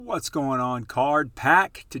What's going on, Card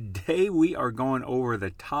Pack? Today we are going over the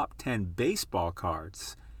top 10 baseball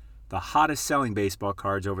cards, the hottest selling baseball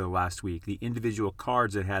cards over the last week, the individual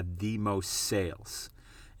cards that had the most sales.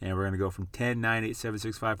 And we're going to go from 10, 9, 8, 7,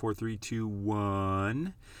 6, 5, 4, 3, 2,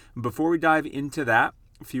 1. Before we dive into that,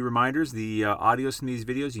 a few reminders. The audios from these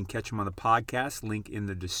videos, you can catch them on the podcast, link in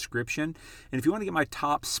the description. And if you want to get my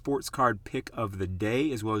top sports card pick of the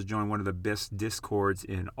day, as well as join one of the best discords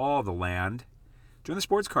in all the land, join the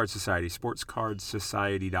Sports Card Society,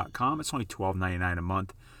 sportscardsociety.com. It's only $12.99 a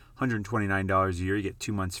month, $129 a year. You get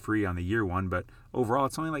 2 months free on the year one, but overall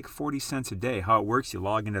it's only like 40 cents a day. How it works, you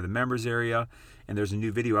log into the members area, and there's a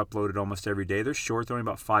new video uploaded almost every day. They're short, they're only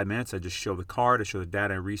about 5 minutes. I just show the card, I show the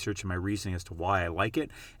data, I research, and my reasoning as to why I like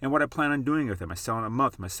it, and what I plan on doing with it. Am I selling it a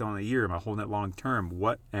month? Am I selling it a year? Am I holding it long term?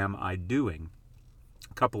 What am I doing?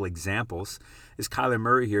 A couple examples is Kyler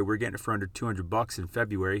Murray here. We're getting it for under $200 in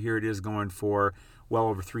February. Here it is going for well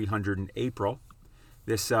over $300 in April.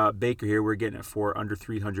 This Baker here, we're getting it for under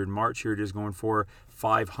 $300 in March. Here it is going for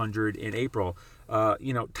 $500 in April.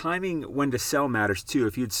 Timing when to sell matters too.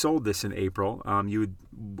 If you'd sold this in April, you would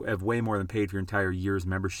have way more than paid for your entire year's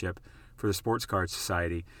membership for the Sports Card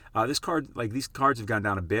Society. These cards have gone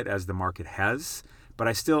down a bit as the market has, but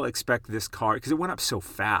I still expect this card, because it went up so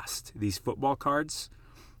fast, these football cards,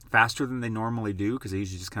 faster than they normally do, because they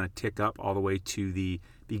usually just kind of tick up all the way to the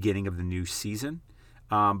beginning of the new season.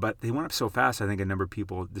 But they went up so fast, I think a number of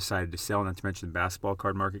people decided to sell, not to mention the basketball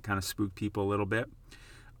card market kind of spooked people a little bit.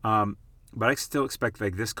 But I still expect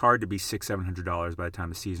this card to be $600-$700 by the time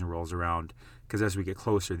the season rolls around, because as we get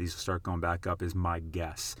closer, these will start going back up is my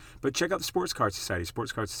guess. But check out the Sports Card Society,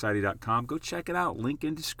 sportscardsociety.com. Go check it out. Link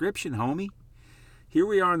in description, homie. Here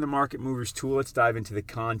we are in the Market Movers tool. Let's dive into the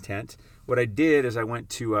content. What I did is I went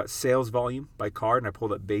to sales volume by card, and I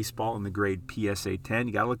pulled up baseball in the grade PSA 10.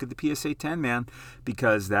 You got to look at the PSA 10, man,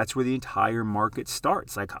 because that's where the entire market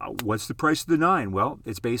starts. What's the price of the 9? Well,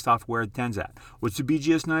 it's based off where the 10's at. What's the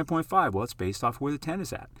BGS 9.5? Well, it's based off where the 10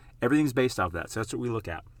 is at. Everything's based off that, so that's what we look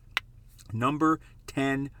at. Number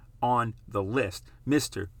 10 on the list,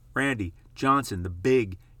 Mr. Randy Johnson, the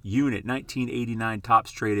big unit, 1989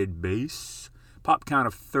 Topps traded base. Pop count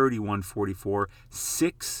of 3144,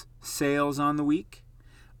 6 sales on the week,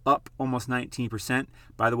 up almost 19%.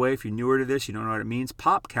 By the way, if you're newer to this, you don't know what it means.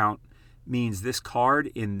 Pop count means this card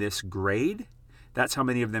in this grade. That's how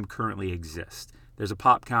many of them currently exist. There's a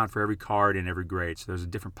pop count for every card in every grade. So there's a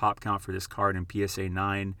different pop count for this card in PSA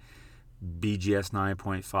 9, BGS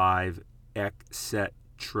 9.5, etc.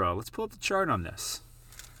 Let's pull up the chart on this.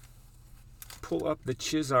 Pull up the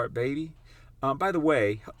Chizart, baby. By the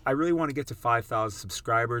way, I really want to get to 5,000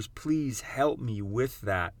 subscribers. Please help me with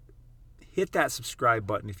that. Hit that subscribe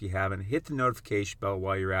button if you haven't. Hit the notification bell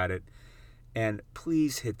while you're at it. And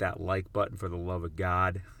please hit that like button for the love of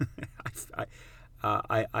God. I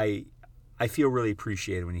feel really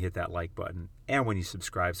appreciated when you hit that like button and when you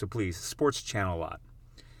subscribe. So please, sports channel a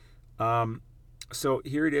lot. So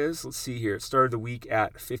here it is. Let's see here. It started the week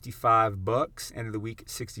at $55, ended the week at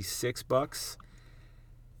 $66.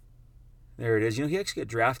 There it is. He actually got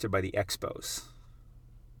drafted by the Expos,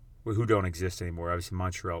 who don't exist anymore. Obviously,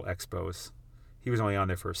 Montreal Expos. He was only on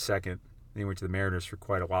there for a second. Then he went to the Mariners for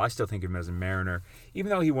quite a while. I still think of him as a Mariner. Even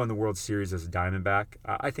though he won the World Series as a Diamondback,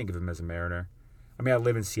 I think of him as a Mariner. I mean, I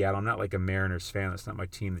live in Seattle. I'm not like a Mariners fan. That's not my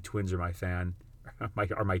team. The Twins are my fan.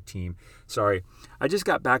 Are my team. Sorry. I just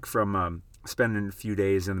got back from spending a few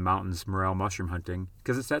days in the mountains morel mushroom hunting,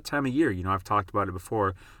 because it's that time of year. I've talked about it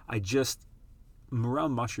before. Morel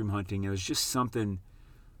mushroom hunting, there's just something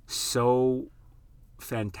so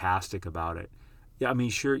fantastic about it. Yeah, I mean,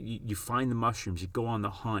 sure, you find the mushrooms, you go on the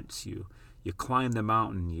hunts, you climb the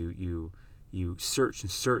mountain, you search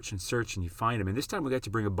and search and search, and you find them. And this time we got to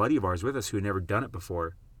bring a buddy of ours with us who had never done it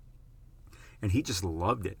before, and he just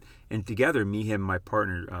loved it. And together, me, him, my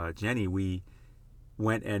partner Jenny, we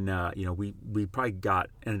went and we probably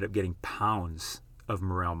ended up getting pounds of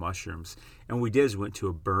morel mushrooms. And what we did is we went to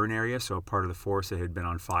a burn area, so a part of the forest that had been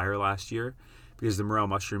on fire last year, because the morel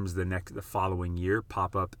mushrooms the following year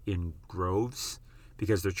pop up in groves,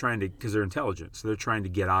 because they're intelligent, so they're trying to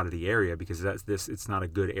get out of the area, because it's not a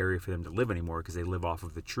good area for them to live anymore, because they live off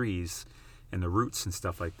of the trees and the roots and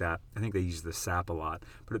stuff like that. I think they use the sap a lot,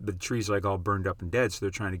 but the trees are all burned up and dead, so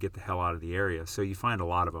they're trying to get the hell out of the area. So you find a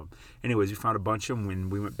lot of them. Anyways, we found a bunch of them when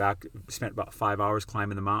we went back, spent about 5 hours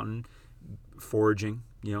climbing the mountain, foraging,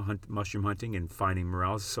 mushroom hunting and finding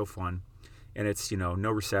morels. Is so fun. And it's,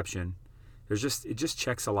 no reception. It just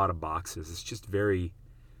checks a lot of boxes. It's just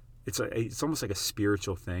it's almost like a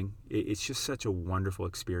spiritual thing. It's just such a wonderful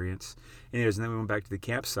experience. Anyways, and then we went back to the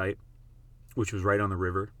campsite, which was right on the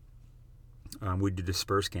river. We do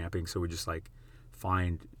disperse camping, so we just like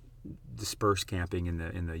find disperse camping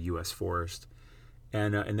in the U.S. forest,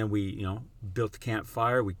 and then we built the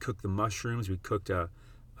campfire. We cooked the mushrooms. We cooked a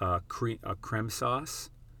creme sauce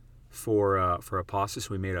for a pasta.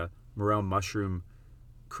 So we made a morel mushroom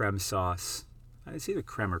creme sauce. It's either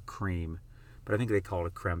creme or cream, but I think they call it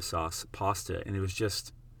a creme sauce pasta. And that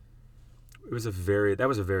was a very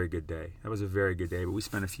good day. That was a very good day. But we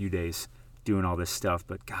spent a few days doing all this stuff.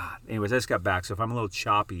 But God, anyways, I just got back. So if I'm a little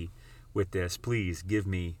choppy with this, please give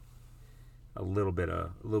me a little bit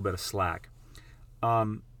of slack.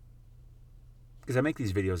 Because I make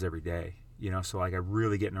these videos every day, so like I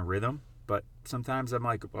really get in a rhythm. But sometimes I'm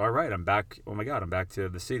like, all right, I'm back. Oh my God, I'm back to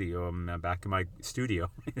the city. Oh, I'm back in my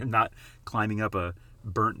studio. I'm not climbing up a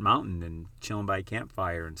burnt mountain and chilling by a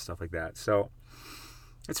campfire and stuff like that. So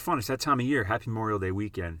it's fun. It's that time of year. Happy Memorial Day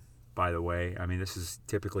weekend, by the way. I mean, this is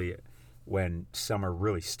typically when summer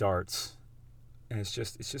really starts, and it's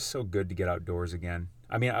just so good to get outdoors again.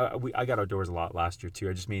 I mean, I got outdoors a lot last year too.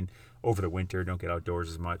 I just mean over the winter, don't get outdoors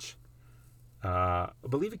as much.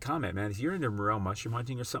 But leave a comment, man. If you're into morel mushroom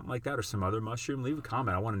hunting or something like that, or some other mushroom, leave a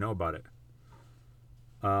comment. I want to know about it.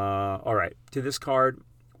 All right, to this card,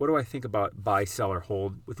 what do I think about buy, sell, or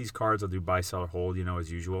hold? With these cards, I'll do buy, sell, or hold,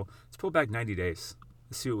 as usual. Let's pull back 90 days.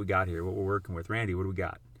 Let's see what we got here, what we're working with. Randy, what do we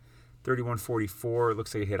got? 31.44. It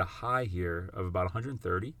looks like it hit a high here of about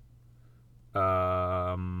 130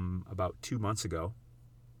 about 2 months ago.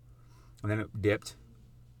 And then it dipped.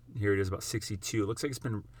 Here it is, about 62. It looks like it's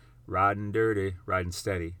been riding dirty, riding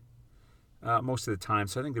steady most of the time.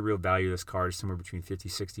 So I think the real value of this card is somewhere between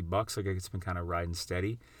 $50-$60. Like it's been kind of riding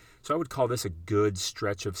steady. So I would call this a good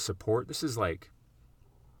stretch of support. This is like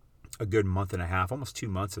a good month and a half, almost 2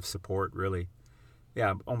 months of support, really.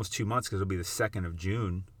 Yeah, almost 2 months, because it'll be the 2nd of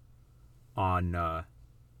June on,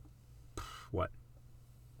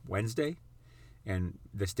 Wednesday? And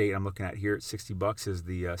this date I'm looking at here at $60 is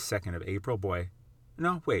the 2nd of April. Boy,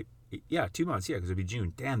 no, wait. Yeah, 2 months, yeah, because it'll be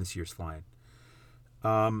June. Damn, this year's flying.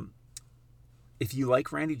 If you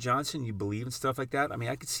like Randy Johnson, you believe in stuff like that, I mean,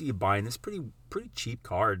 I could see you buying this pretty cheap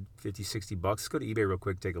card, $50-$60. Let's go to eBay real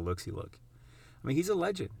quick, take a look-see look. I mean, he's a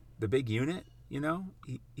legend. The big unit, he's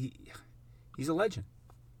a legend.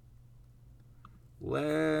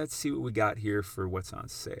 Let's see what we got here for what's on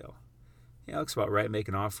sale. Yeah, looks about right. Make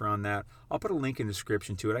an offer on that. I'll put a link in the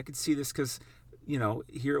description to it. I could see this because,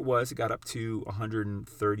 here it was. It got up to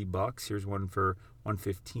 $130. Here's one for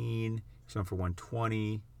 $115. Here's one for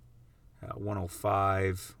 $120.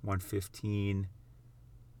 $105, $115,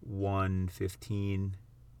 $115.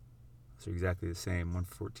 Those are exactly the same.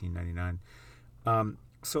 $114.99.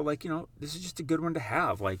 So, this is just a good one to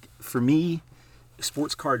have. Like, for me,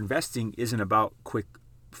 sports card investing isn't about quick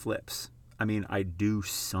flips. I mean, I do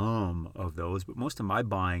some of those, but most of my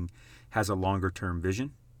buying has a longer-term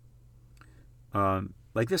vision.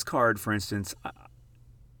 Like this card, for instance,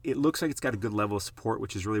 it looks like it's got a good level of support,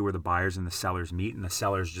 which is really where the buyers and the sellers meet, and the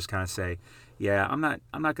sellers just kind of say, "Yeah, I'm not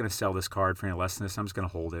going to sell this card for any less than this. I'm just going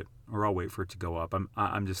to hold it, or I'll wait for it to go up.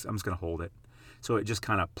 I'm just going to hold it." So it just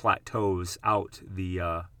kind of plateaus out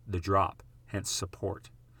the drop, hence support.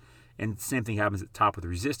 And same thing happens at the top with the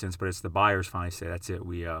resistance, but it's the buyers finally say, "That's it.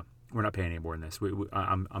 We're not paying any more than this.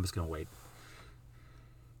 I'm just going to wait."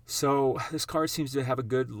 So this card seems to have a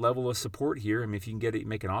good level of support here. I mean, if you can get it,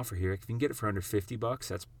 make an offer here. If you can get it for under $50,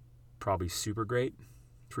 that's probably super great.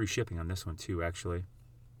 Free shipping on this one too, actually.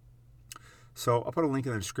 So I'll put a link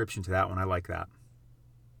in the description to that one. I like that.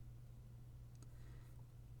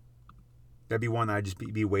 That'd be one that I'd just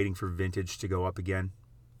be waiting for vintage to go up again.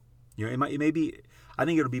 It may be. I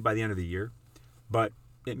think it'll be by the end of the year, but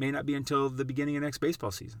it may not be until the beginning of next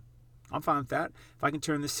baseball season. I'm fine with that. If I can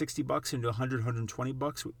turn this $60 into $100,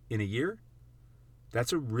 $120 in a year,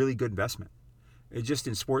 that's a really good investment. It's just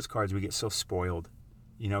in sports cards, we get so spoiled,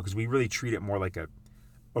 because we really treat it more like a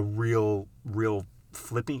real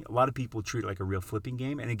flipping. A lot of people treat it like a real flipping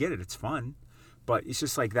game, and I get it. It's fun, but it's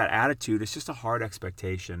just like that attitude. It's just a hard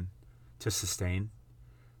expectation to sustain.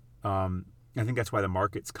 I think that's why the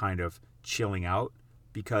market's kind of chilling out,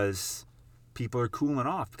 because people are cooling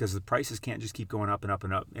off, because the prices can't just keep going up and up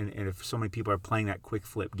and up. And if so many people are playing that quick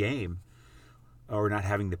flip game or not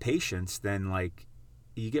having the patience, then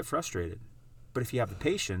you get frustrated. But if you have the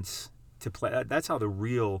patience to play, that's how the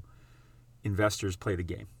real investors play the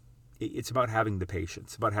game. It's about having the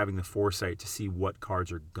patience, about having the foresight to see what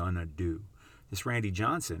cards are gonna do. This Randy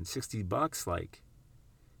Johnson, $60,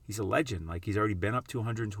 he's a legend. He's already been up to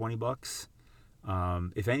 $120.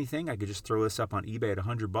 If anything, I could just throw this up on eBay at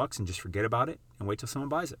 $100 and just forget about it and wait till someone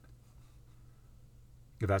buys it,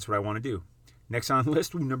 if that's what I want to do. Next on the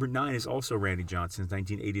list, number 9 is also Randy Johnson's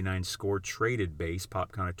 1989 score traded base,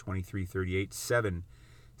 pop count of 2338, 7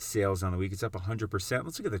 sales on the week. It's up 100%.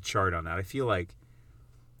 Let's look at the chart on that. I feel like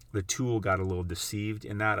the tool got a little deceived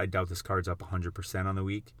in that. I doubt this card's up 100% on the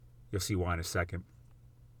week. You'll see why in a second.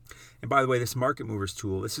 And by the way, this Market Movers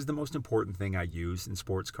tool, this is the most important thing I use in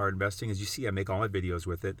sports card investing. As you see, I make all my videos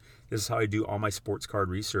with it. This is how I do all my sports card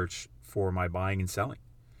research for my buying and selling.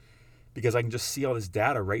 Because I can just see all this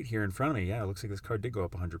data right here in front of me. Yeah, it looks like this card did go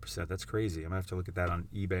up 100%. That's crazy. I'm going to have to look at that on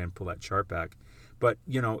eBay and pull that chart back. But,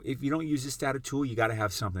 if you don't use this data tool, you got to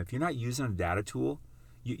have something. If you're not using a data tool,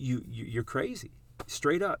 you're crazy.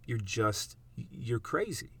 Straight up, you're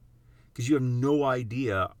crazy. Because you have no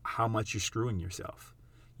idea how much you're screwing yourself.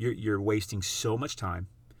 You're wasting so much time.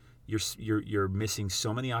 You're missing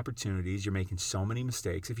so many opportunities. You're making so many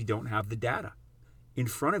mistakes if you don't have the data in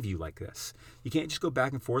front of you like this. You can't just go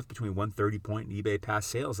back and forth between 130 point and eBay past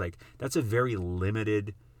sales. Like, that's a very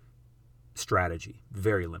limited strategy.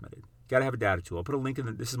 Very limited. You got to have a data tool. I'll put a link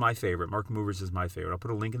this is my favorite. Market Movers is my favorite. I'll put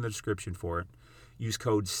a link in the description for it. Use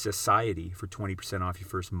code SOCIETY for 20% off your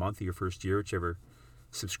first month of your first year, whichever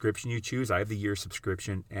subscription you choose. I have the year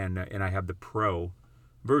subscription, and I have the pro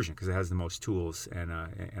version because it has the most tools, and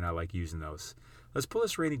I like using those. Let's pull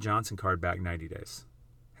this Randy Johnson card back 90 days.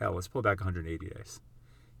 Hell, let's pull it back 180 days.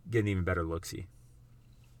 Get an even better look-see.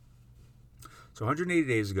 So 180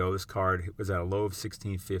 days ago, this card was at a low of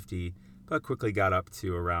 1650, but quickly got up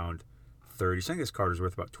to around 30. So I think this card was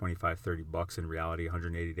worth about 25, 30 bucks in reality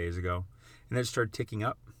 180 days ago. And then it started ticking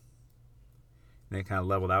up. And then it kind of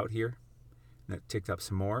leveled out here. And it ticked up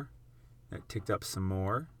some more. And it ticked up some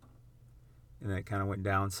more. And then it kind of went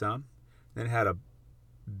down some. Then it had a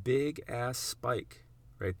big-ass spike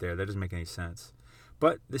right there. That doesn't make any sense.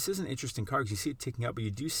 But this is an interesting card because you see it ticking up, but you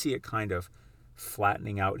do see it kind of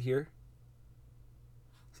flattening out here.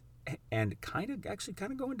 And kind of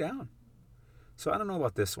going down. So I don't know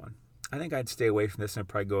about this one. I think I'd stay away from this and I'd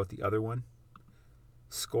probably go with the other one.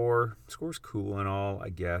 Score's cool and all, I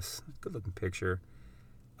guess. Good looking picture.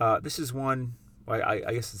 This is one, I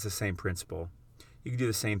guess it's the same principle. You can do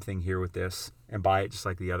the same thing here with this and buy it just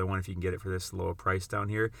like the other one if you can get it for this lower price down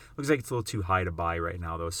here. Looks like it's a little too high to buy right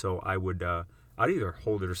now though, so I would I'd either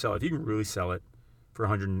hold it or sell it. If you can really sell it for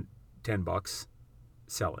 110 bucks,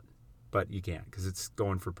 sell it. But you can't because it's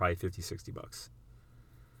going for probably 50, 60 bucks.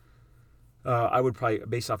 I would probably,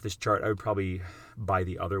 based off this chart, I would probably buy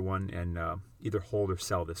the other one and either hold or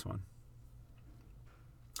sell this one.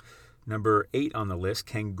 Number 8 on the list,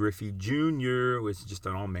 Ken Griffey Jr., which is just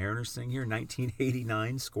an all Mariners thing here.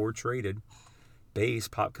 1989, score traded. Base,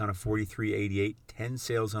 pop count of 4388. 10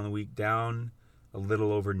 sales on the week, down a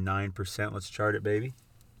little over 9%. Let's chart it, baby.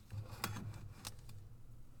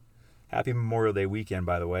 Happy Memorial Day weekend,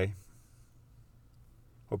 by the way.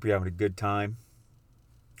 Hope you're having a good time.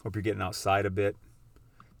 Hope you're getting outside a bit.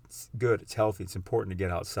 It's good. It's healthy. It's important to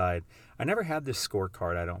get outside. I never had this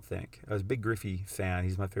scorecard, I don't think. I was a big Griffey fan.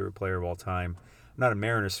 He's my favorite player of all time. I'm not a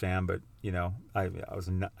Mariners fan, but, I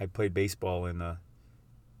played baseball in the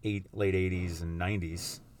late 80s and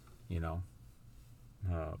 90s,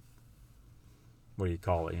 what do you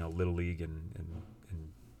call it? Little League and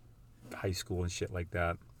high school and shit like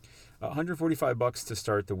that. 145 bucks to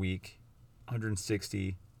start the week.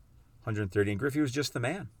 160, 130, and Griffey was just the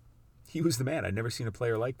man. He was the man. I'd never seen a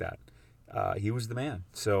player like that. He was the man.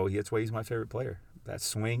 So that's why he's my favorite player. That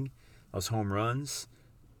swing, those home runs.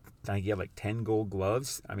 I think he had like 10 gold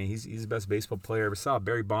gloves. I mean, he's the best baseball player I ever saw.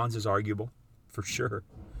 Barry Bonds is arguable, for sure.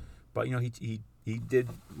 But, he did,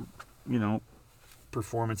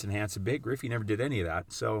 performance enhance a bit. Griffey never did any of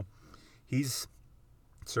that. So he's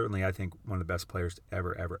certainly, I think, one of the best players to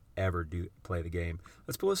ever play the game.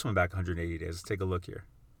 Let's pull this one back 180 days. Let's take a look here.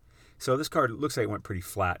 So this card looks like it went pretty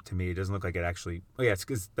flat to me. It doesn't look like it actually... Oh, yeah, it's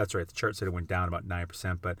because that's right. The chart said it went down about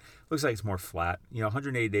 9%, but it looks like it's more flat.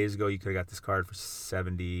 180 days ago, you could have got this card for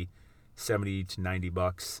 70 to 90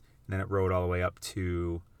 bucks, and then it rode all the way up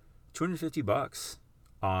to 250 bucks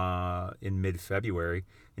in mid-February,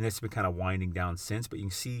 and it's been kind of winding down since, but you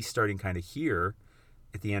can see starting kind of here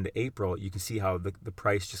at the end of April, you can see how the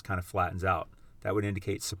price just kind of flattens out. That would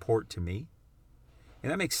indicate support to me.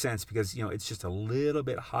 And that makes sense because, it's just a little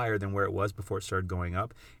bit higher than where it was before it started going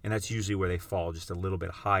up. And that's usually where they fall, just a little bit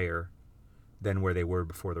higher than where they were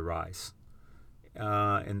before the rise.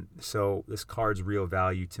 And so this card's real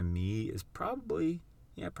value to me is probably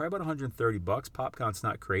about 130 bucks. Pop count's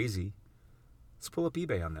not crazy. Let's pull up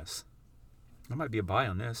eBay on this. I might be a buy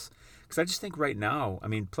on this. Because I just think right now,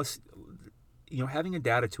 plus, having a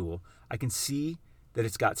data tool, I can see that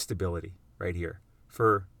it's got stability right here.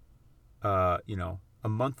 For, a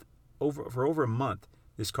month, for over a month,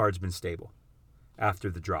 this card's been stable. after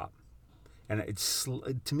the drop. And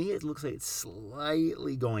to me, it looks like it's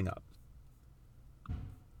slightly going up.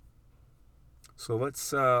 So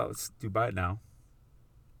let's do buy it now.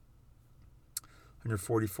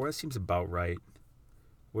 144, that seems about right.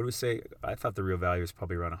 What do we say? I thought the real value is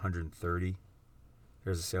probably around 130.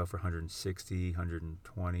 There's a sale for 160,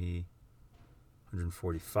 120,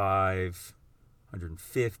 145,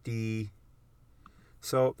 150.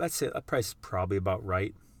 So that's it. That price is probably about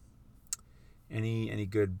right. Any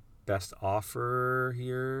good best offer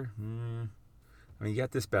here? I mean, you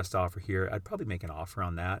got this best offer here. I'd probably make an offer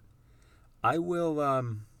on that. I will,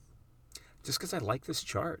 just because I like this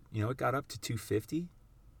chart. You know, it got up to 250.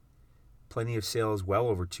 Plenty of sales well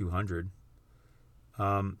over 200.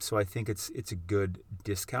 So I think it's a good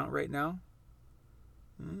discount right now.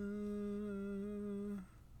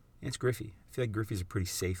 It's Griffey. I feel like Griffey's a pretty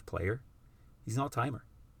safe player. He's an all-timer.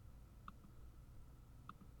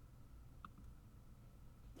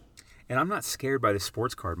 And I'm not scared by the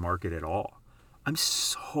sports card market at all. I'm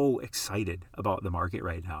so excited about the market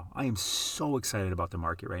right now. I am so excited about the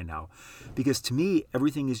market right now because to me,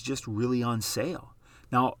 everything is just really on sale.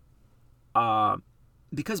 Now,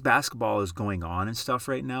 because basketball is going on and stuff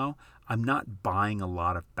right now, I'm not buying a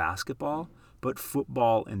lot of basketball, but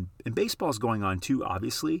football and baseball is going on too,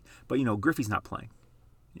 obviously. But, you know, Griffey's not playing.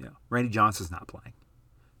 You know, Randy Johnson's not playing.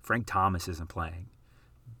 Frank Thomas isn't playing.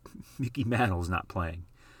 Mickey Mantle's not playing.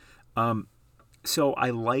 So I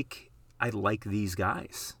like these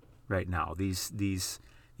guys right now. These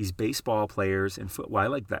baseball players and I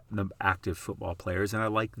like the active football players, and I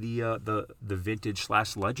like the vintage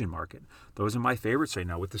 / legend market. Those are my favorites right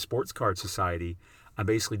now. With the Sports Card Society, I'm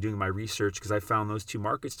basically doing my research because I found those two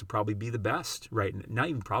markets to probably be the best, right? Not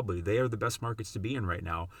even probably, they are the best markets to be in right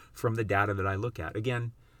now from the data that I look at.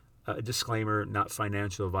 Again, a disclaimer, not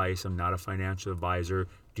financial advice. I'm not a financial advisor.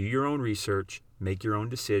 Do your own research, make your own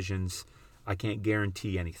decisions. I can't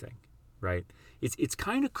guarantee anything, right? It's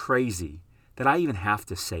kind of crazy that I even have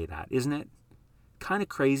to say that, isn't it? Kind of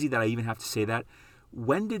crazy that I even have to say that.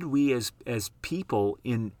 When did we as people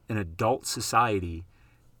in an adult society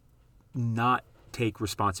not take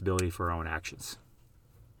responsibility for our own actions?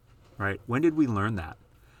 Right? When did we learn that?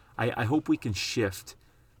 I hope we can shift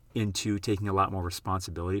into taking a lot more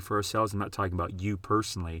responsibility for ourselves. I'm not talking about you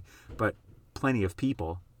personally, but plenty of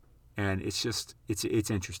people. And it's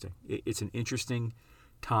interesting. It's an interesting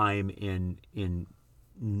time in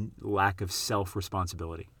lack of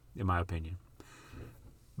self-responsibility, in my opinion.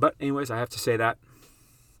 But anyways, I have to say that.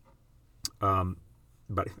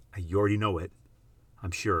 But you already know it,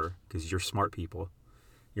 I'm sure, because you're smart people.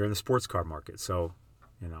 You're in the sports card market, so,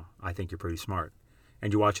 you know, I think you're pretty smart.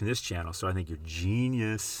 And you're watching this channel, so I think you're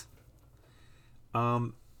genius.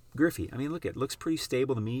 Griffey, I mean, look, it looks pretty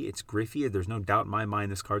stable to me. It's Griffey. There's no doubt in my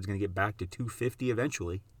mind this card's going to get back to 250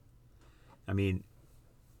 eventually. I mean,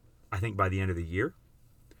 I think by the end of the year,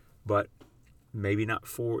 but maybe not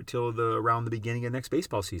till around the beginning of next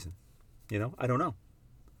baseball season. You know, I don't know.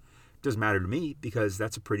 It doesn't matter to me because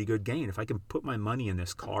that's a pretty good gain. If I can put my money in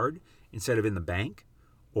this card instead of in the bank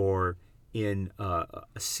or in a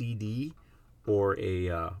CD or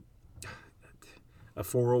a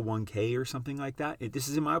 401k or something like that. This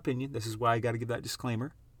is in my opinion. This is why I got to give that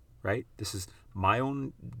disclaimer, right? This is my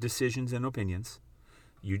own decisions and opinions.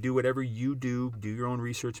 You do whatever you do your own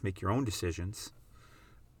research, make your own decisions.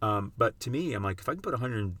 But to me, I'm like, if I can put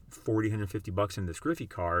 140, 150 bucks in this Griffey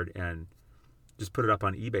card and just put it up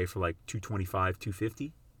on eBay for like 225,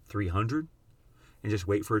 250, 300, and just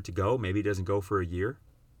wait for it to go. Maybe it doesn't go for a year.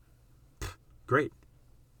 Great.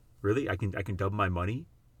 Really? I can double my money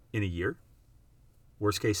in a year?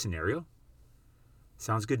 Worst case scenario?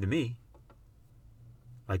 Sounds good to me.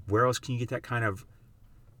 Like, where else can you get that kind of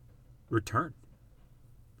return?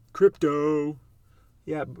 Crypto.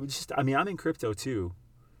 Yeah, I'm in crypto too.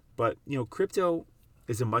 But, you know, crypto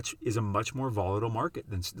is a much more volatile market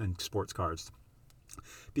than sports cards.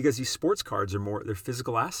 Because these sports cards they're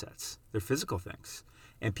physical assets. They're physical things.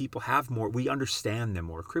 And people have more, we understand them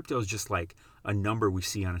more. Crypto is just like a number we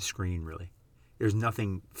see on a screen, really. There's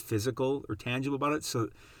nothing physical or tangible about it. So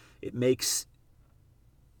it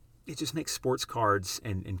just makes sports cards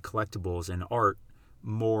and collectibles and art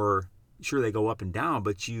more, sure they go up and down,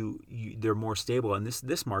 but they're more stable. And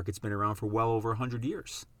this market's been around for well over 100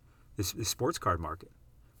 years, this sports card market.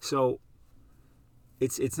 So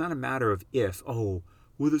it's not a matter of if, will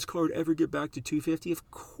this card ever get back to 250?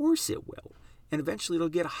 Of course it will. And eventually it'll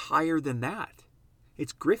get higher than that.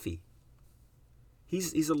 It's Griffey.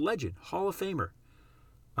 He's a legend, Hall of Famer.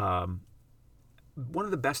 One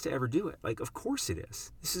of the best to ever do it. Like, of course it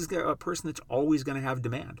is. This is a person that's always going to have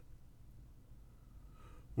demand.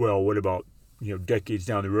 Well, what about decades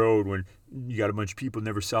down the road when you got a bunch of people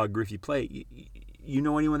never saw Griffey play. You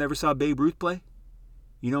know anyone that ever saw Babe Ruth play?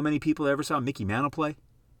 You know many people that ever saw Mickey Mantle play?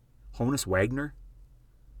 Honus Wagner?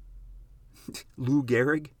 Lou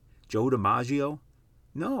Gehrig? Joe DiMaggio?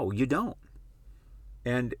 No, you don't.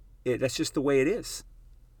 And that's just the way it is.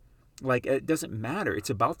 Like, it doesn't matter. It's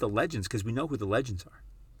about the legends because we know who the legends are.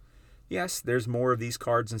 Yes, there's more of these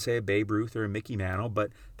cards than, say, a Babe Ruth or a Mickey Mantle,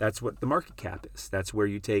 but that's what the market cap is. That's where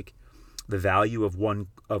you take the value of one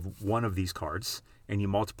of these cards and you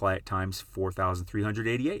multiply it times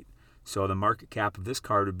 4,388. So the market cap of this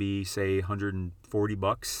card would be, say,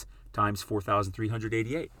 $140 times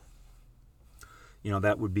 4,388.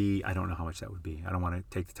 That would be, I don't know how much that would be. I don't want to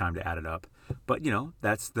take the time to add it up. But,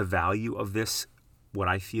 that's the value of this, what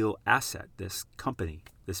I feel, asset, this company,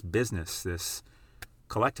 this business, this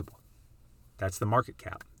collectible. That's the market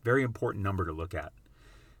cap. Very important number to look at.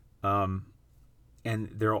 And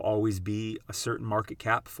there will always be a certain market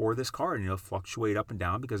cap for this card, and it'll fluctuate up and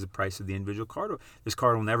down because of the price of the individual card. This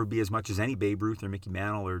card will never be as much as any Babe Ruth or Mickey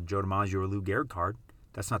Mantle or Joe DiMaggio or Lou Gehrig card.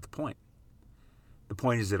 That's not the point. The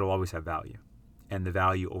point is that it'll always have value, and the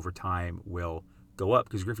value over time will go up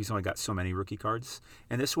because Griffey's only got so many rookie cards,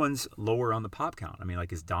 and this one's lower on the pop count. I mean,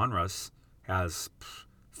 like his Donruss has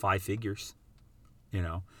 5 figures,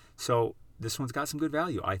 So this one's got some good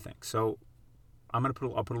value, I think. So I'll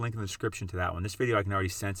put a link in the description to that one. This video I can already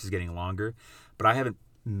sense is getting longer, but I haven't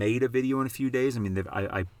made a video in a few days. I mean,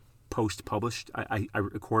 I published. I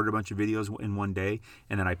recorded a bunch of videos in one day,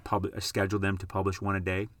 and then I scheduled them to publish one a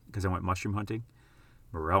day because I went mushroom hunting,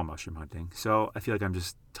 morel mushroom hunting. So I feel like I'm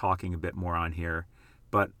just talking a bit more on here,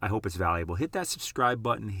 but I hope it's valuable. Hit that subscribe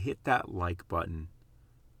button, hit that like button.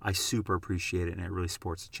 I super appreciate it, and it really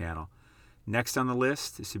supports the channel. Next on the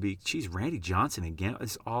list, this would be, Randy Johnson again.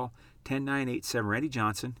 It's all 10-9-8-7. Randy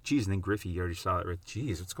Johnson. And then Griffey, you already saw that right.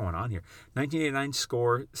 What's going on here? 1989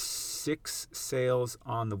 score, 6 sales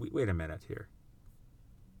on the week. Wait a minute here.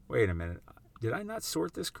 Did I not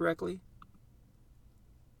sort this correctly?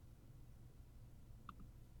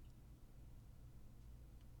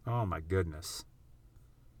 Oh my goodness.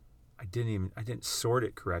 I didn't sort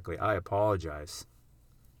it correctly. I apologize.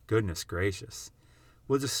 Goodness gracious.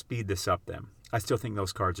 We'll just speed this up then. I still think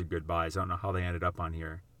those cards are good buys. I don't know how they ended up on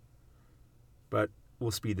here. But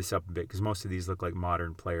we'll speed this up a bit because most of these look like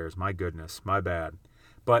modern players. My goodness, my bad.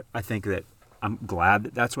 But I think that I'm glad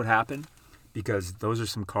that that's what happened because those are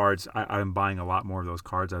some cards. I'm buying a lot more of those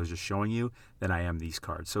cards I was just showing you than I am these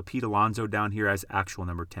cards. So Pete Alonso down here has actual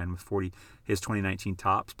number 10 with his 2019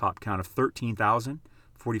 tops, pop count of 13,000,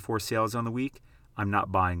 44 sales on the week. I'm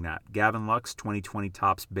not buying that. Gavin Lux, 2020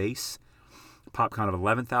 tops base, pop count of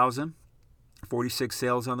 11,000, 46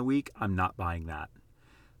 sales on the week. I'm not buying that.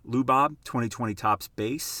 Lou Bob, 2020 tops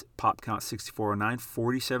base, pop count 6409,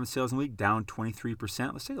 47 sales in a week, down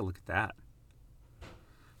 23%. Let's take a look at that.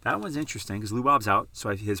 That one's interesting because Lou Bob's out,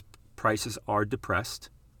 so his prices are depressed.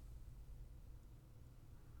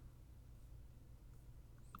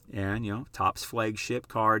 And, tops flagship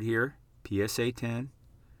card here, PSA 10.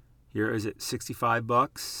 Here is it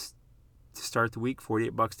 $65 to start the week,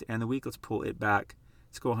 $48 to end the week. Let's pull it back.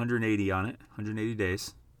 Let's go 180 on it, 180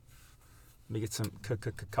 days. Let me get some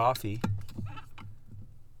coffee.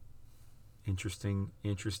 Interesting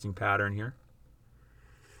pattern here.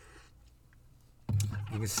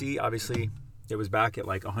 You can see, obviously, it was back at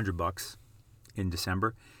like $100 in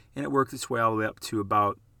December, and it worked its way all the way up to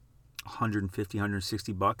about $150,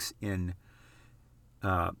 $160 in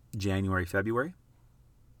January, February,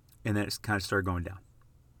 and then it kind of started going down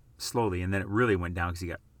slowly, and then it really went down because he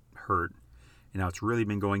got hurt. And now it's really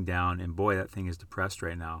been going down, and boy, that thing is depressed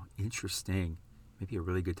right now. Interesting. Maybe a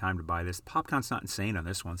really good time to buy this. Pop count's not insane on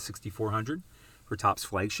this one. 6,400 for Topps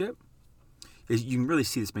flagship. You can really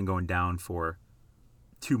see it's been going down for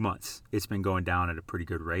 2 months. It's been going down at a pretty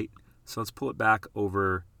good rate. So let's pull it back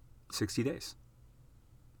over 60 days.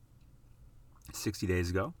 60 days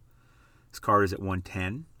ago, this card is at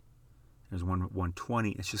 110. There's one at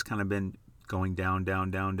 120. It's just kind of been going down, down,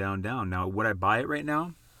 down, down, down. Now, would I buy it right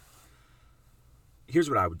now? Here's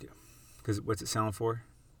what I would do. Because what's it selling for?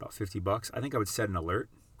 About $50. I think I would set an alert,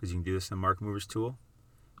 because you can do this in the Market Movers tool,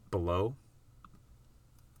 below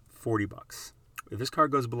 $40. If this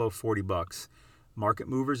card goes below $40, Market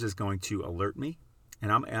Movers is going to alert me,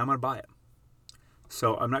 and I'm going to buy it.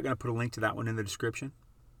 So I'm not going to put a link to that one in the description.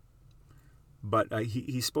 But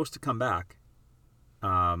he's supposed to come back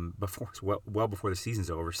well before the season's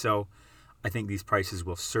over. So I think these prices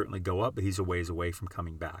will certainly go up, but he's a ways away from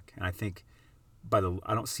coming back. And I think I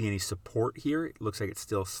don't see any support here. It looks like it's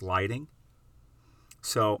still sliding.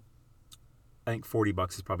 So I think $40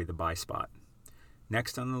 is probably the buy spot.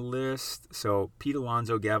 Next on the list, so Pete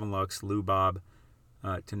Alonso, Gavin Lux, Lou Bob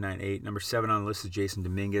to 9-8. Number 7 on the list is Jason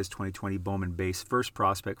Dominguez, 2020 Bowman base. First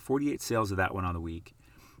prospect, 48 sales of that one on the week.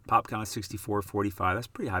 Pop count 64, 45. That's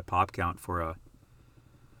pretty high pop count for a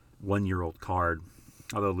 1-year-old card.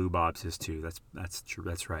 Although Lou Bob's is too. That's true.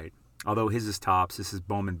 That's right. Although his is tops. This is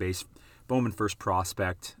Bowman base. Bowman first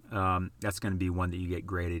prospect. That's going to be one that you get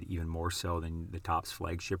graded even more so than the Topps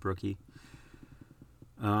flagship rookie.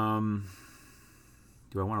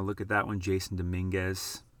 Do I want to look at that one? Jason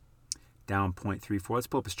Dominguez, down 0.34. Let's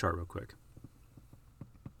pull up his chart real quick.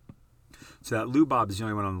 So that Lou Bob is the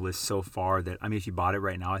only one on the list so far that, I mean, if you bought it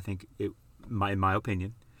right now, I think in my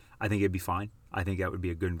opinion, I think it'd be fine. I think that would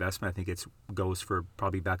be a good investment. I think it goes for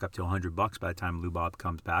probably back up to $100 by the time Lou Bob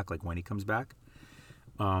comes back, like when he comes back.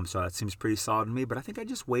 So that seems pretty solid to me, but I think I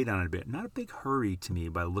just wait on it a bit. Not a big hurry to me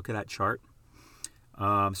by the look of that chart. So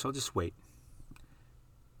I'll just wait.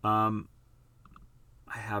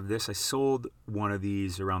 I have this. I sold one of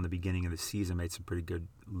these around the beginning of the season. Made some pretty good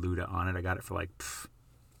Luda on it. I got it for like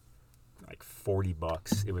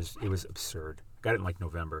 $40. It was absurd. Got it in like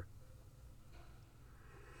November.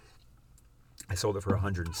 I sold it for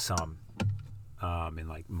 100 and some in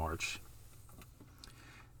like March.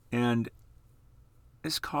 And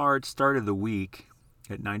this card started the week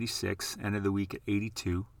at 96, ended the week at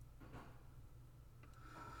 82.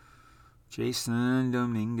 Jason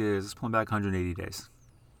Dominguez, let's pull him back 180 days.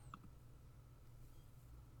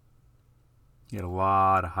 He had a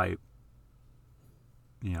lot of hype.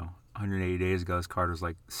 180 days ago, this card was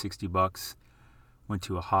like $60. Went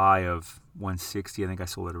to a high of 160. I think I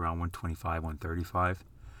sold it around 125, 135. And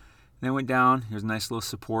then went down. Here's a nice little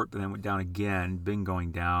support, but then went down again. Been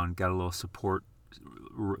going down. Got a little support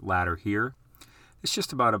ladder here. It's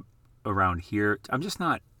just about around here. I'm just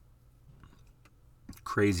not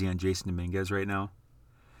crazy on Jason Dominguez right now.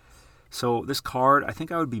 So this card, I think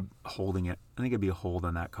I would be holding it. I think it'd be a hold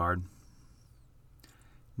on that card.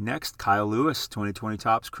 Next, Kyle Lewis, 2020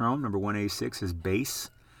 Topps Chrome, number 186, his base.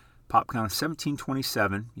 Pop count of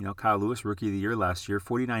 1727. Kyle Lewis, Rookie of the Year last year.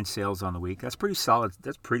 49 sales on the week. That's pretty solid.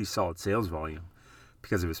 That's pretty solid sales volume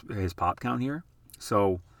because of his pop count here.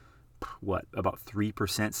 So, what, about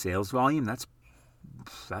 3% sales volume? That's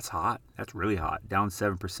hot. That's really hot. Down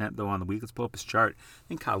 7% though on the week. Let's pull up his chart. I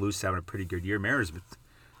think Kyle Lewis is having a pretty good year. Mariners,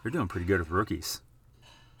 they're doing pretty good with rookies.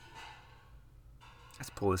 Let's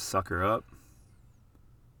pull this sucker up.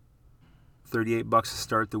 $38 to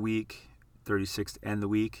start the week. $36 to end the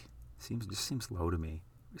week. Just seems low to me.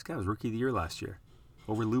 This guy was Rookie of the Year last year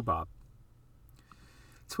over Lou Bob.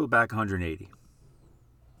 Let's pull back 180.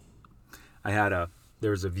 There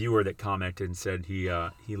was a viewer that commented and said he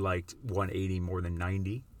liked 180 more than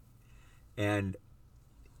 90. And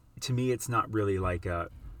to me, it's not really like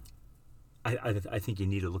I think you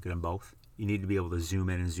need to look at them both. You need to be able to zoom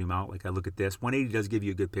in and zoom out. Like I look at this. 180 does give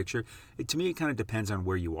you a good picture. To me, it kind of depends on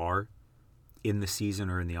where you are in the season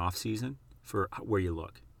or in the off season for where you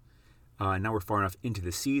look. Now we're far enough into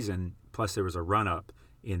the season, plus there was a run-up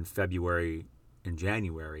in February and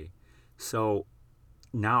January. So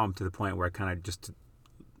now I'm to the point where I kind of just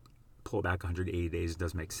pull back 180 days. It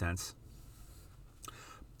does make sense.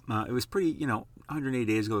 It was pretty, 180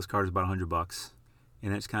 days ago, this card was about $100.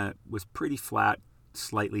 And it's kind of was pretty flat,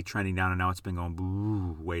 slightly trending down, and now it's been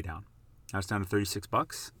going way down. Now it's down to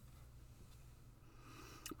 $36.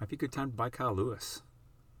 Might be a good time to buy Kyle Lewis.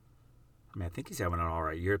 I mean, I think he's having an all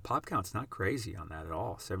right year. Pop count's not crazy on that at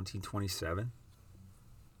all. 1727.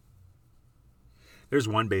 There's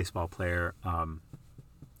one baseball player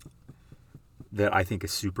that I think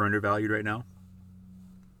is super undervalued right now.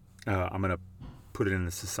 I'm going to put it in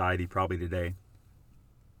the society probably today.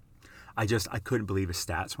 I couldn't believe his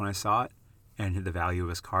stats when I saw it and the value of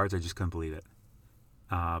his cards. I just couldn't believe it.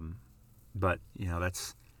 But,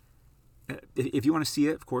 that's... If you want to see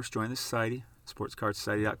it, of course, join the society.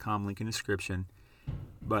 SportsCardSociety.com, link in the description.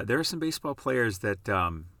 But there are some baseball players that,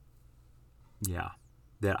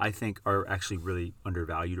 that I think are actually really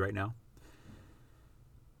undervalued right now,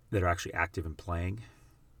 that are actually active and playing.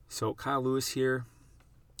 So Kyle Lewis here,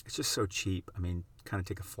 it's just so cheap. I mean, kind of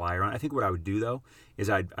take a flyer on it. I think what I would do, though, is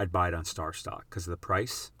I'd buy it on Star Stock because of the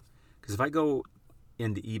price. Because if I go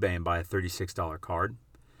into eBay and buy a $36 card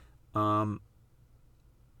of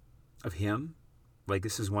him, like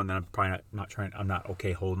this is one that I'm probably I'm not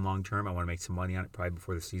okay holding long term. I want to make some money on it probably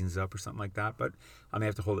before the season's up or something like that. But I may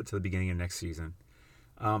have to hold it to the beginning of next season.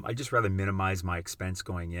 I'd just rather minimize my expense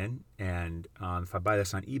going in. And if I buy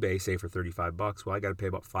this on eBay, say for $35, well, I got to pay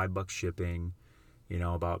about $5 shipping,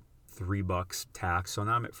 about $3 tax. So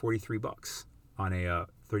now I'm at $43 on a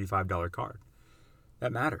 $35 card.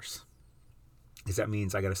 That matters. because that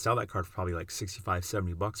means I got to sell that card for probably like 65,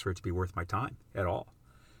 70 bucks for it to be worth my time at all.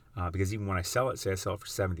 Because even when I sell it, say I sell it for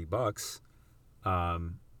 70 bucks,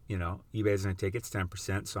 eBay's going to take its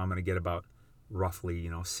 10%, so I'm going to get about roughly,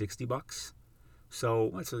 60 bucks.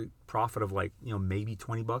 So that's a profit of like, maybe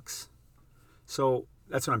 20 bucks. So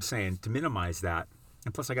that's what I'm saying, to minimize that.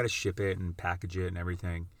 And plus I got to ship it and package it and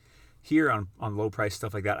everything. Here on low price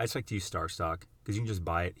stuff like that, I just like to use StarStock because you can just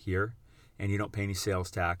buy it here and you don't pay any sales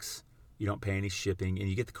tax. You don't pay any shipping and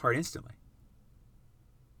you get the card instantly.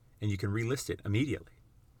 And you can relist it immediately.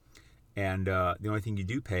 And the only thing you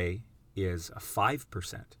do pay is a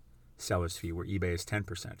 5% seller's fee, where eBay is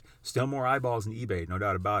 10%. Still more eyeballs than eBay, no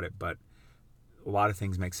doubt about it, but a lot of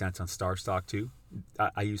things make sense on StarStock too.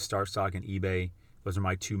 I use StarStock and eBay. Those are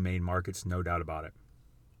my two main markets, no doubt about it.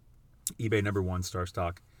 eBay number 1,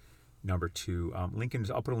 StarStock number 2. I'll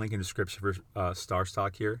put a link in the description for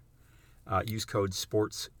StarStock here. Use code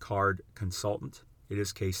SPORTSCARDCONSULTANT. It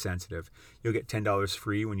is case sensitive. You'll get $10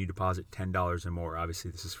 free when you deposit $10 or more. Obviously,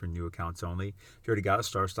 this is for new accounts only. If you already got a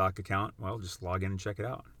StarStock account, well, just log in and check it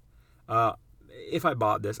out. If I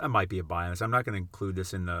bought this, I might be a buy on this. I'm not going to include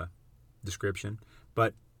this in the description,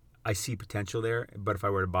 but I see potential there. But if I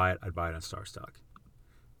were to buy it, I'd buy it on StarStock.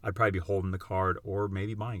 I'd probably be holding the card or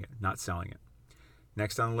maybe buying it, not selling it.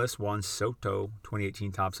 Next on the list, Juan Soto,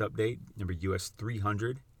 2018 Topps Update, number US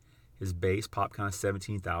 300. His base, pop count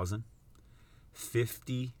 17,000.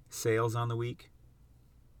 50 sales on the week.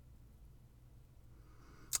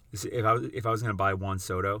 If I was going to buy Juan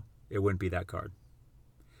Soto, it wouldn't be that card.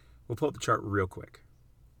 We'll pull up the chart real quick.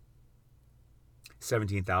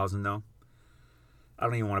 17,000 though. I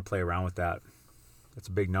don't even want to play around with that. That's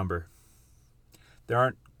a big number. There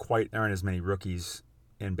aren't as many rookies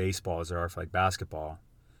in baseball as there are for like basketball.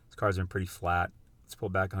 These cards are pretty flat. Let's pull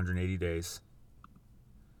back 180 days.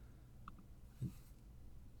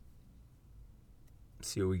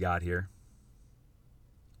 See what we got here.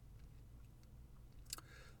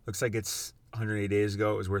 Looks like it's 180 days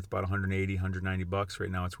ago. It was worth about 180, 190 bucks. Right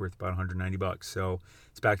now it's worth about 190 bucks. So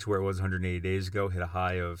it's back to where it was 180 days ago. Hit a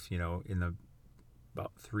high of, in the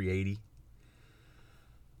about 380.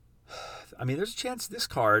 I mean, there's a chance this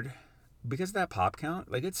card, because of that pop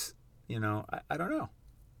count, like it's, I don't know.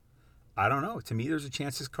 I don't know. To me, there's a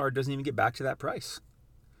chance this card doesn't even get back to that price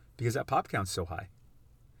because that pop count's so high.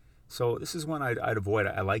 So this is one I'd avoid.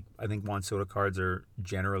 I think Juan Soto cards are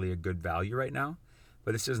generally a good value right now,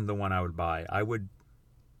 but this isn't the one I would buy. I would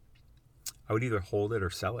either hold it or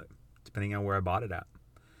sell it, depending on where I bought it at.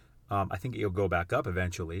 I think it'll go back up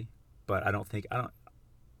eventually, but I don't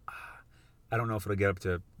know if it'll get up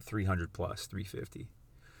to 300 plus, 350,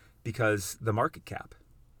 because the market cap,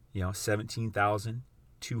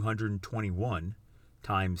 17,221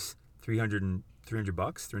 times 300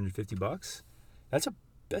 bucks, 350 bucks. That's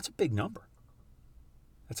a big number.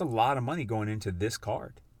 That's a lot of money going into this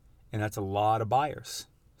card. And that's a lot of buyers.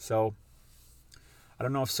 So I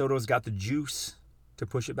don't know if Soto's got the juice to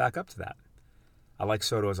push it back up to that. I like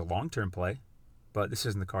Soto as a long-term play, but this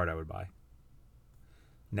isn't the card I would buy.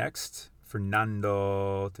 Next,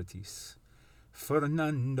 Fernando Tatis.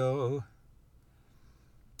 Fernando.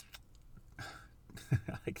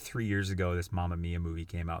 Like 3 years ago, this Mamma Mia movie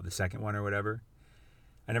came out, the second one or whatever.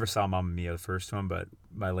 I never saw Mamma Mia, the first one, but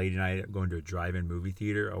my lady and I are going to a drive-in movie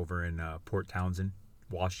theater over in Port Townsend,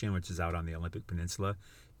 Washington, which is out on the Olympic Peninsula.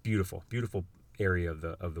 Beautiful, beautiful area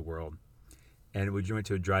of the world. And we went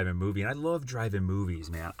to a drive-in movie, and I love drive-in movies,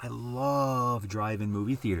 man. I love drive-in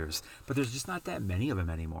movie theaters, but there's just not that many of them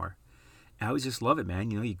anymore. And I always just love it,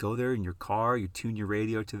 man. You go there in your car, you tune your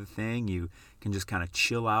radio to the thing, you can just kind of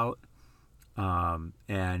chill out.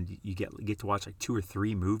 And you get to watch like 2 or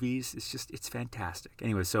 3 movies. It's fantastic.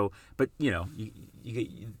 Anyway, so, but you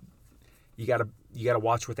gotta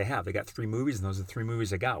watch what they have. They got 3 movies, and those are the 3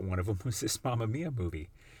 movies I got. One of them was this Mamma Mia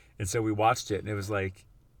movie. And so we watched it, and it was like,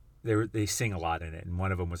 they sing a lot in it. And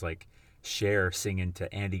one of them was like Cher singing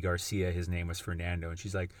to Andy Garcia. His name was Fernando. And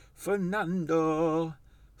she's like, Fernando.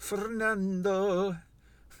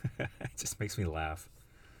 It just makes me laugh.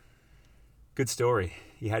 Good story.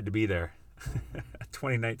 He had to be there.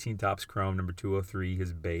 2019 Topps Chrome, number 203,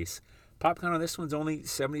 his base. Pop count on this one's only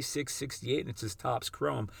 76.68, and it's his Topps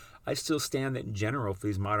Chrome. I still stand that in general for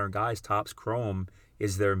these modern guys, Topps Chrome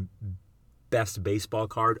is their best baseball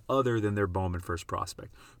card other than their Bowman First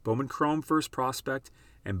Prospect. Bowman Chrome First Prospect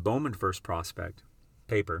and Bowman First Prospect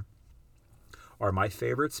paper are my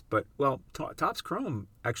favorites, but, well, Topps Chrome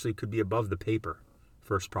actually could be above the paper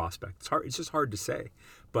First Prospect. It's just hard to say.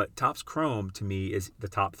 But Topps Chrome, to me, is the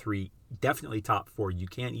top 3, definitely top 4. You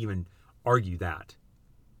can't even argue that.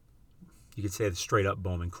 You could say the straight-up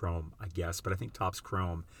Bowman Chrome, I guess, but I think Topps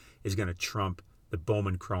Chrome is going to trump the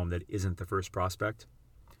Bowman Chrome that isn't the first prospect.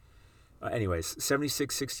 Anyways,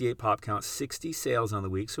 76-68 pop count, 60 sales on the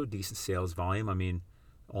week, so decent sales volume. I mean,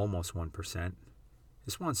 almost 1%.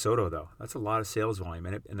 This Juan Soto, though, that's a lot of sales volume,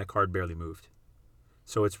 and the card barely moved.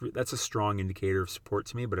 So that's a strong indicator of support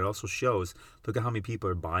to me, but it also shows, look at how many people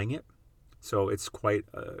are buying it. So it's quite,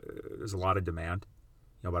 there's a lot of demand.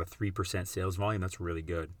 About a 3% sales volume, that's really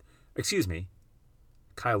good. Excuse me,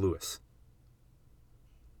 Kyle Lewis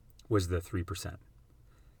was the 3%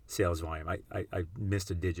 sales volume. I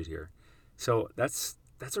missed a digit here. So that's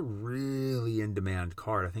a really in-demand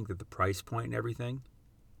card. I think that the price point and everything.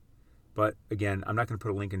 But again, I'm not going to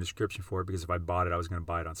put a link in the description for it because if I bought it, I was going to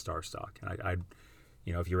buy it on Star Stock. And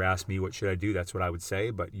if you're asking me what should I do, that's what I would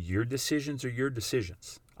say. But your decisions are your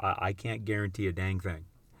decisions. I can't guarantee a dang thing.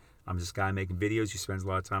 I'm just a guy making videos. He spends a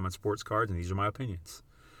lot of time on sports cards, and these are my opinions.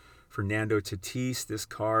 Fernando Tatis, this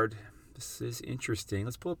card, this is interesting.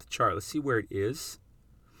 Let's pull up the chart. Let's see where it is.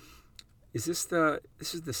 This is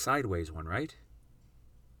the sideways one, right?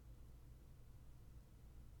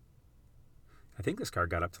 I think this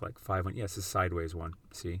card got up to like 500. Yes, this is sideways one.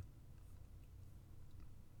 See?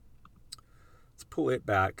 Let's pull it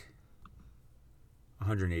back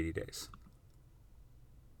 180 days.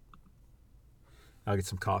 I'll get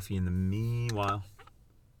some coffee in the meanwhile.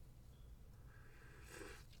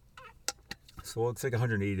 So it looks like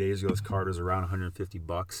 180 days ago, this card was around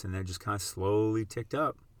 $150, and then it just kind of slowly ticked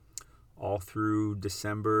up all through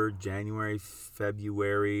December, January,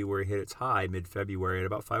 February, where it hit its high mid-February at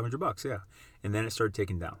about $500. Yeah, and then it started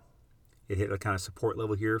ticking down. It hit a kind of support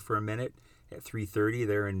level here for a minute at 330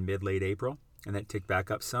 there in mid-late April, and then it ticked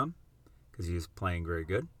back up some because he was playing very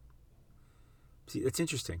good. See, it's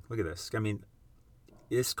interesting. Look at this. I mean,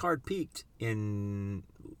 this card peaked in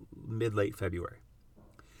mid-late February.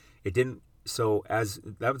 It didn't. So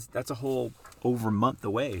that's a whole over a month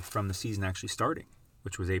away from the season actually starting,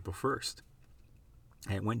 which was April 1st.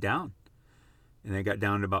 And it went down. And it got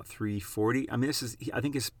down to about 340. I mean, I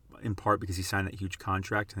think it's in part because he signed that huge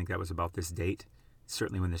contract. I think that was about this date,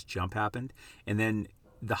 certainly when this jump happened. And then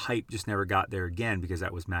the hype just never got there again because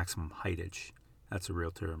that was maximum heightage. That's a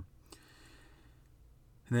real term.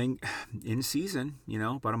 And then in season,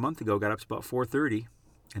 about a month ago, got up to about 430,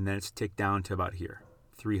 and then it's ticked down to about here,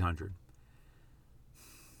 300.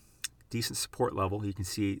 Decent support level. You can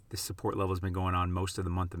see the support level has been going on most of the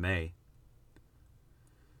month of May.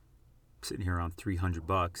 Sitting here around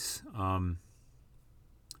 $300.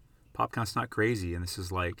 Pop count's not crazy, and this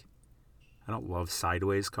is like, I don't love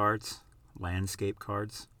sideways cards, landscape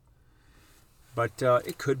cards, but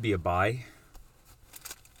it could be a buy.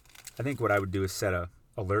 I think what I would do is set a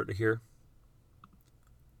alert here.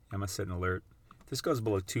 I'm gonna set an alert. If this goes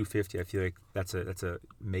below 250, I feel like that's a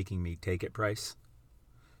making me take it price.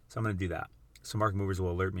 So I'm gonna do that. So market movers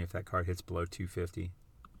will alert me if that card hits below 250.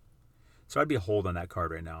 So I'd be a hold on that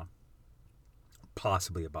card right now.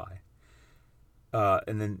 Possibly a buy.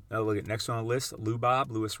 And then look at next on the list,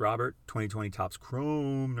 Lewis Robert, 2020 Topps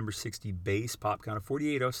Chrome, number 60 base, pop count of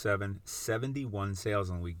 4807, 71 sales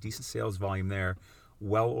on the week. Decent sales volume there.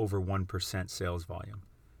 Well over 1% sales volume.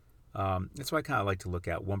 That's why I kind of like to look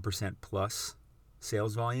at 1% plus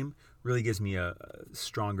sales volume. Really gives me a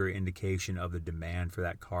stronger indication of the demand for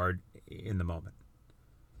that card in the moment.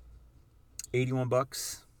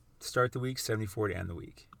 $81 to start the week, $74 to end the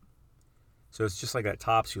week. So it's just like that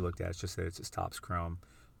Topps you looked at. It's just that it's just Topps Chrome.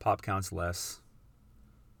 Pop count's less.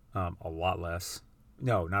 A lot less.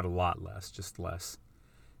 No, not a lot less, just less.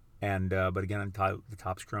 And but again, the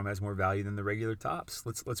Topps Chrome has more value than the regular Topps.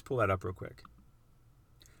 Let's pull that up real quick.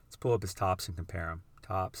 Let's pull up his Topps and compare them.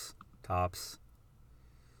 Topps. I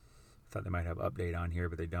thought they might have update on here,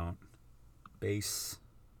 but they don't. Base.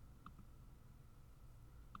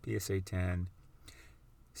 PSA 10.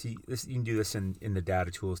 See, this you can do this in the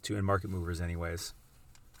data tools too, in market movers anyways.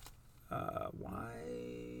 Why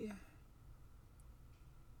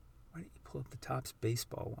didn't you pull up the Topps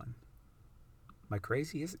baseball one? Am I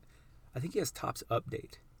crazy? I think he has Topps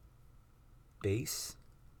update. Base.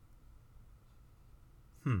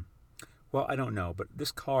 Well, I don't know, but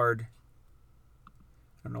this card,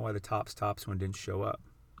 I don't know why the Topps one didn't show up.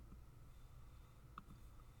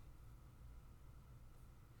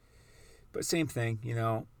 But same thing,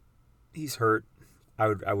 he's hurt. I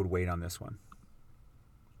would wait on this one.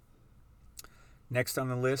 Next on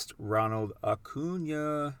the list, Ronald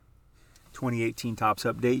Acuna, 2018 Topps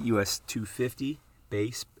update, US 250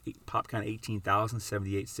 base, pop count 18,000,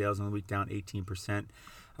 78 sales on the week, down 18%.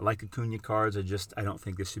 I like Acuna cards. I don't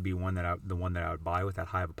think this should be the one that I would buy with that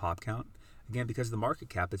high of a pop count. Again, because of the market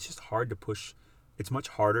cap, it's just hard to push. It's much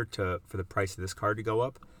harder for the price of this card to go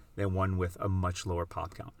up than one with a much lower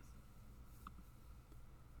pop count.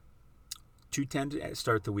 210 to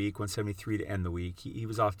start the week, 173 to end the week. He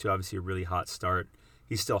was off to obviously a really hot start.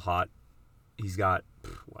 He's still hot. He's got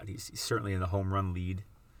he's certainly in the home run lead.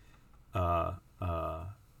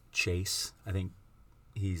 Chase, I think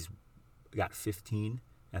he's got 15.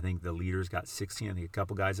 I think the leader's got 16. I think a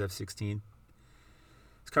couple guys have 16.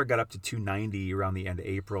 This card got up to 290 around the end of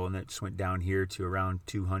April, and then it just went down here to around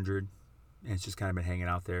 200, and it's just kind of been hanging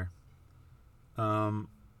out there,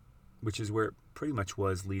 which is where it pretty much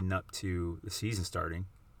was leading up to the season starting.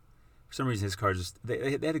 For some reason, his cards just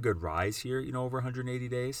they had a good rise here, over 180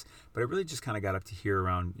 days, but it really just kind of got up to here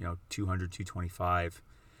around 200, 225,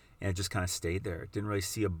 and it just kind of stayed there. It didn't really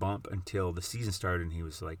see a bump until the season started, and he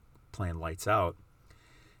was like playing lights out.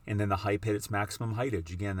 And then the hype hit its maximum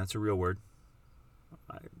heightage. Again, that's a real word.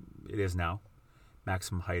 It is now.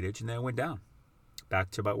 Maximum heightage. And then it went down. Back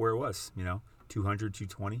to about where it was, 200,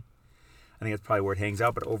 220. I think that's probably where it hangs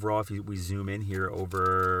out. But overall, if we zoom in here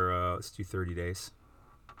over, let's do 30 days.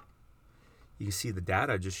 You can see the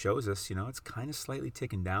data just shows us, it's kind of slightly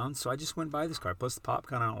ticking down. So I just went by this card. Plus the pop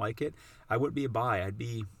count, I don't like it. I wouldn't be a buy. I'd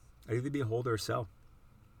either be a holder or sell.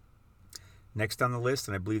 Next on the list,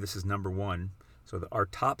 and I believe this is number 1. So our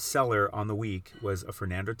top seller on the week was a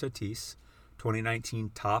Fernando Tatis,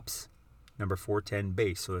 2019 Topps, number 410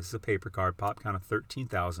 base. So this is a paper card, pop count of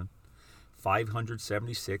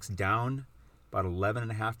 13,576, down about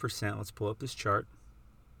 11.5%. Let's pull up this chart.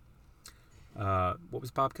 What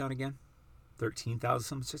was pop count again?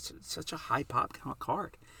 13,000. Such a high pop count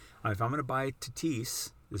card. If I'm going to buy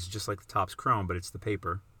Tatis, this is just like the Topps Chrome, but it's the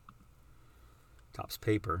paper. Topps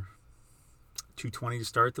paper. 220 to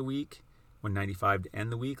start the week. 195 to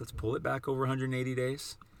end the week. Let's pull it back over 180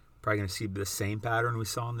 days. Probably going to see the same pattern we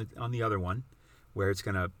saw on the other one, where it's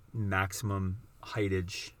going to maximum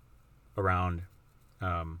heightage around,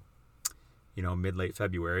 mid-late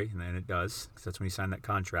February, and then it does, because that's when he signed that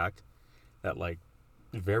contract, that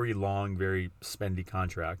very long, very spendy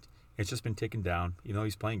contract. It's just been ticking down.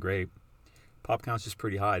 He's playing great. Pop count's just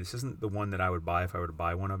pretty high. This isn't the one that I would buy if I were to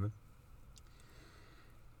buy one of them.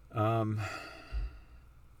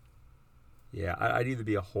 Yeah, I'd either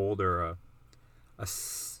be a hold or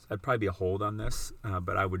I'd probably be a hold on this,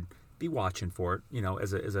 but I would be watching for it,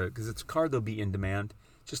 because it's a card that'll be in demand.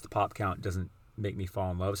 Just the pop count doesn't make me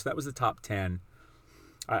fall in love. So that was the top 10.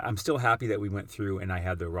 I'm still happy that we went through and I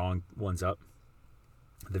had the wrong ones up.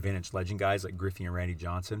 The vintage legend guys like Griffey and Randy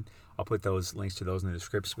Johnson. I'll put those links to those in the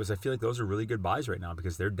description because I feel like those are really good buys right now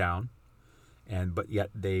because they're down, but yet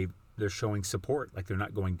they're showing support. Like they're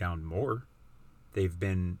not going down more. They've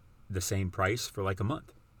been the same price for like a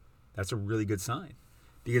month. That's a really good sign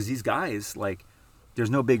because these guys, there's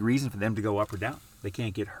no big reason for them to go up or down. They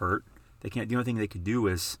can't get hurt. They can't. The only thing they could do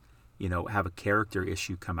is, have a character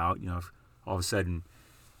issue come out. If all of a sudden,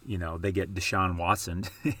 they get Deshaun Watson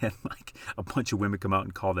and a bunch of women come out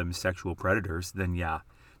and call them sexual predators, then yeah,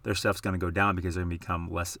 their stuff's going to go down because they're going to become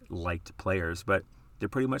less liked players. But they're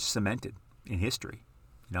pretty much cemented in history.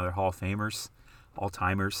 They're Hall of Famers,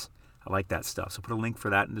 all-timers. I like that stuff. So put a link for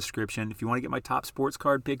that in the description. If you want to get my top sports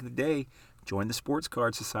card pick of the day, join the Sports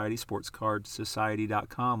Card Society,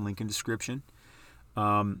 sportscardsociety.com, link in description.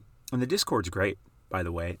 And the Discord's great, by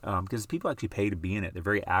the way, because people actually pay to be in it. They're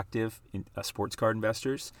very active in sports card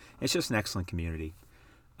investors. It's just an excellent community.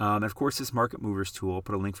 And of course, this Market Movers tool, I'll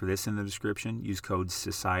put a link for this in the description. Use code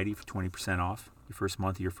SOCIETY for 20% off your first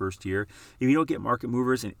month of your first year. If you don't get Market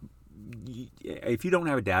Movers, if you don't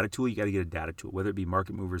have a data tool, you got to get a data tool, whether it be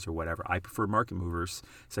Market Movers or whatever. I prefer Market Movers,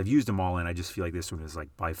 so I've used them all, and I just feel like this one is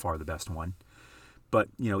by far the best one. But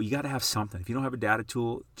you got to have something. If you don't have a data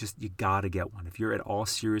tool, you got to get one. If you're at all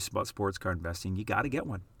serious about sports card investing, you got to get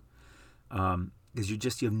one, because you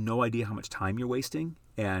have no idea how much time you're wasting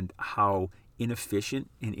and how inefficient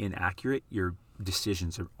and inaccurate your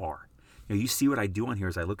decisions are. You see what I do on here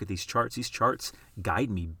is I look at these charts. These charts guide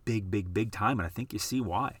me big time, and I think you see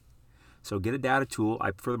why. So get a data tool.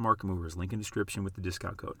 I prefer the Market Movers. Link in description with the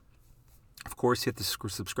discount code. Of course, hit the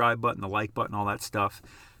subscribe button, the like button, all that stuff.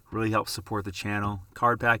 Really helps support the channel.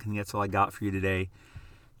 Card pack, I think that's all I got for you today.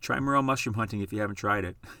 Try morel mushroom hunting if you haven't tried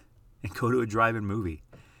it. And go to a drive-in movie.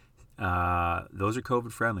 Those are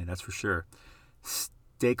COVID friendly, that's for sure.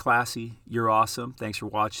 Stay classy. You're awesome. Thanks for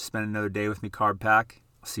watching. Spend another day with me, Card Pack.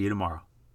 I'll see you tomorrow.